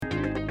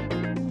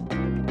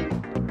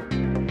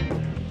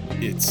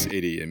It's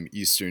 8 a.m.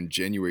 Eastern,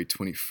 January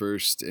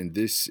 21st, and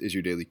this is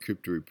your daily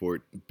crypto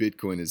report.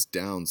 Bitcoin is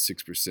down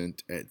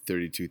 6% at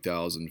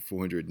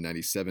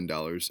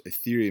 $32,497.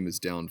 Ethereum is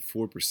down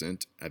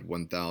 4% at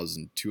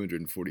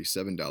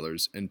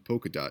 $1,247, and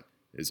Polkadot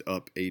is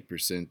up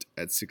 8%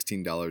 at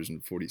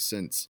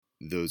 $16.40.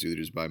 Those are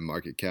leaders by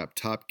market cap.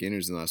 Top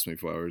gainers in the last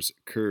 24 hours: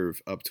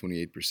 Curve up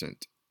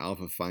 28%,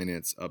 Alpha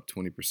Finance up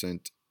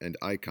 20%, and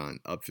Icon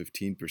up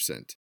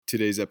 15%.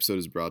 Today's episode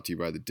is brought to you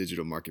by the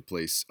digital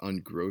marketplace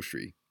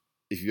Ungrocery.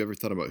 If you've ever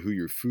thought about who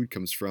your food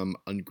comes from,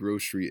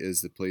 Ungrocery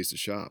is the place to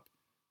shop.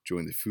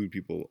 Join the food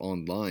people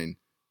online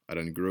at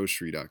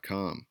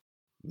ungrocery.com.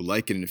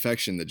 Like an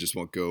infection that just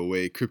won't go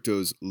away,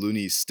 crypto's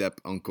loony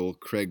step-uncle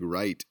Craig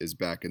Wright is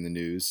back in the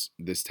news,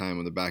 this time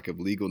on the back of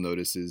legal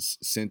notices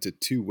sent to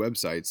two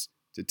websites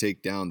to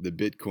take down the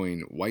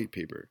Bitcoin white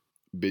paper.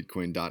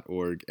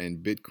 Bitcoin.org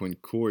and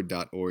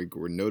BitcoinCore.org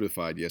were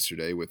notified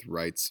yesterday, with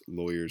Wright's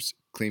lawyers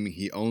claiming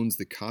he owns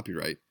the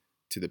copyright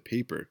to the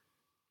paper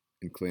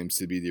and claims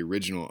to be the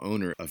original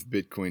owner of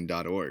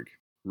Bitcoin.org.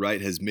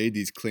 Wright has made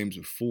these claims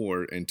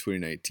before in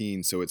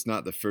 2019, so it's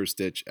not the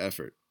first-ditch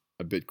effort.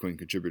 A Bitcoin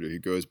contributor who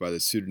goes by the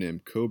pseudonym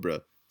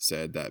Cobra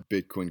said that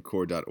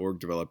BitcoinCore.org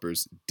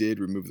developers did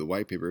remove the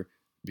white paper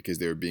because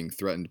they were being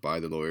threatened by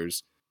the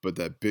lawyers, but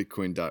that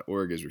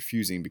Bitcoin.org is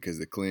refusing because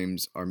the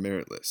claims are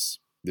meritless.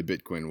 The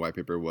Bitcoin white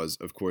paper was,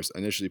 of course,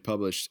 initially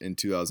published in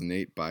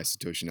 2008 by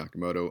Satoshi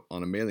Nakamoto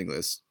on a mailing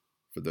list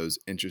for those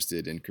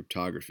interested in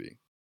cryptography.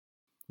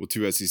 Well,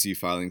 two SEC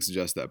filings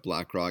suggest that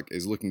BlackRock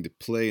is looking to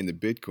play in the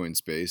Bitcoin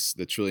space.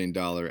 The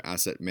trillion-dollar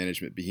asset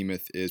management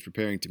behemoth is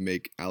preparing to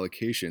make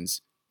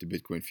allocations to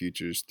Bitcoin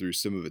futures through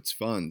some of its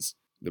funds.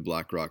 The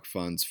BlackRock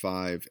Funds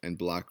 5 and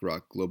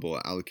BlackRock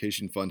Global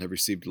Allocation Fund have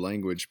received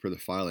language per the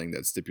filing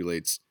that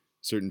stipulates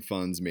certain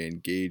funds may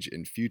engage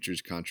in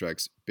futures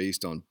contracts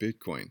based on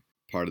Bitcoin.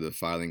 Part of the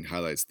filing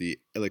highlights the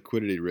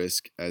illiquidity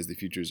risk as the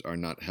futures are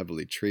not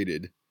heavily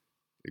traded.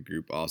 The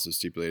group also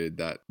stipulated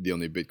that the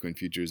only Bitcoin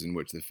futures in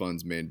which the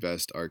funds may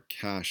invest are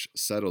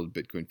cash-settled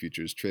Bitcoin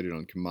futures traded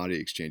on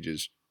commodity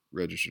exchanges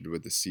registered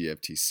with the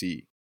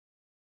CFTC.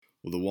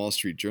 Well, the Wall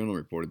Street Journal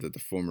reported that the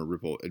former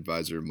Ripple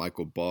advisor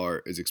Michael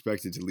Barr is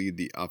expected to lead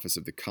the Office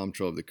of the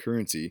Comptroller of the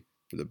Currency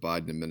for the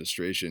Biden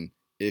administration.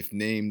 If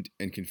named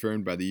and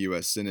confirmed by the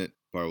U.S. Senate,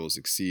 Barr will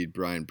succeed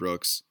Brian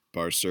Brooks.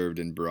 Barr served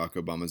in Barack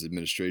Obama's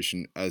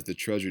administration as the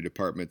Treasury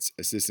Department's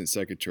Assistant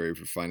Secretary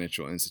for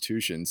Financial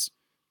Institutions.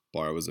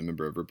 Barr was a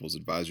member of Ripple's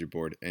advisory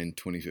board in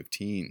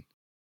 2015.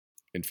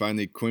 And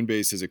finally,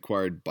 Coinbase has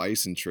acquired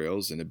Bison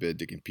Trails in a bid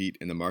to compete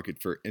in the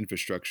market for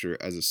infrastructure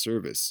as a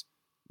service.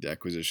 The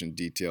acquisition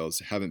details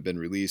haven't been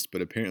released,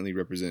 but apparently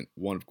represent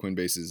one of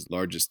Coinbase's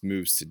largest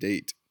moves to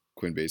date.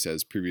 Coinbase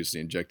has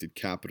previously injected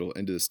capital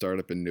into the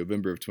startup in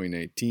November of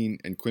 2019,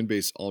 and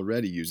Coinbase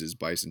already uses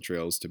Bison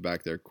Trails to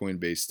back their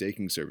Coinbase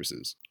staking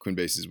services.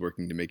 Coinbase is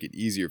working to make it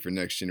easier for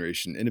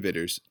next-generation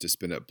innovators to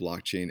spin up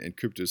blockchain and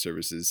crypto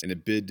services in a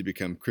bid to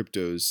become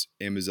crypto's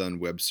Amazon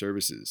Web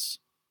Services.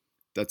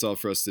 That's all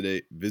for us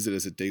today. Visit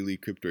us at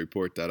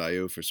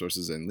dailycryptoreport.io for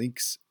sources and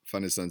links.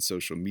 Find us on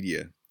social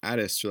media. Add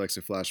us to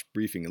Alexa Flash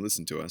Briefing and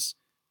listen to us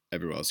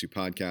everywhere else you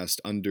podcast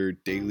under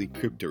Daily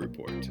Crypto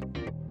Report.